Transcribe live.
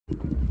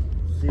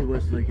see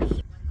Westlake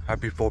is.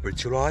 Happy 4th of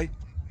July,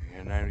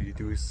 and then you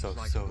do so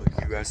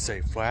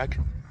USA flag.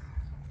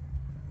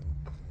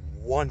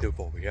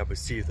 Wonderful. We have to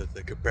see the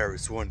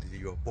comparison to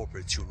your 4th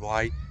of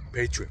July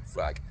Patriot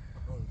flag,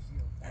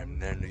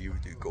 and then you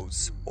do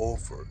goes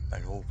over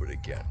and over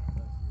again.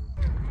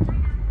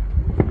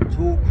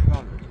 Too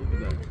crowded. Look at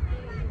that.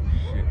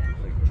 Shit,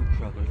 like too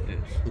crowded like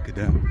this. Look at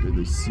that. Then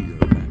they see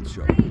a man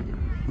show.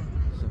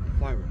 It's a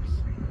virus.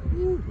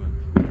 Ooh, man.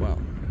 Wow.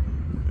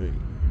 Hey.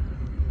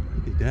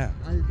 Look at that.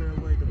 I better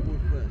wait the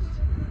 4th West.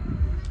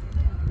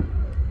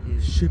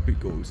 Ship it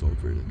goes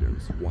over there,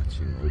 is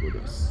watching over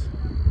us.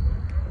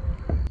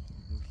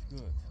 Looks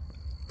good.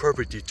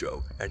 Perfect,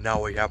 Joe. And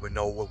now we have to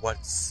know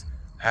what's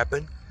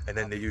happened, and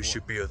then you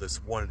should be this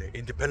one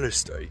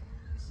Independence Day.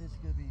 This is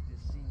gonna be the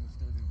scene is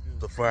gonna be good.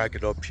 The flag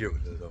is up here,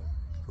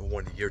 the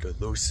 1 year to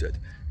lose it,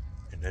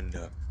 and then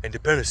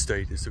Independence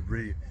Day is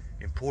really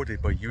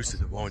important, but used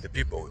to one of the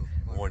people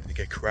who wanted to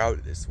get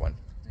crowded. This one.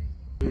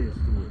 Yes,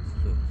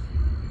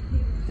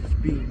 it's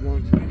being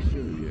one to make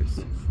sure. Yes.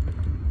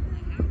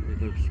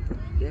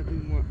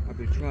 Everyone, I've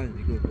been trying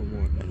to go for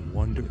more. And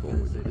wonderful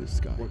with this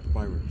guy. What the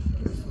virus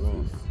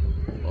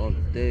is all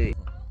day.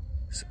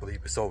 So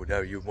believe it's over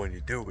there. You want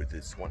to do with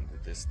this one?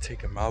 Just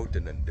take him out,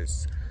 and then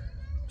just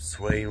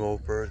swaying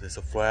over. There's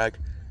a flag.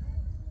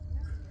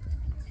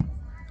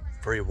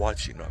 Very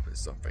watching of it,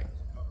 something.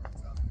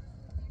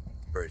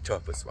 Very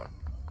tough this one.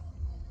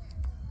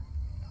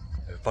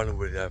 Have fun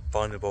with that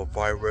fun about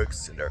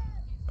fireworks in there.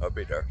 I'll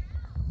be there.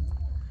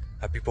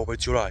 Happy 4th of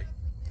July.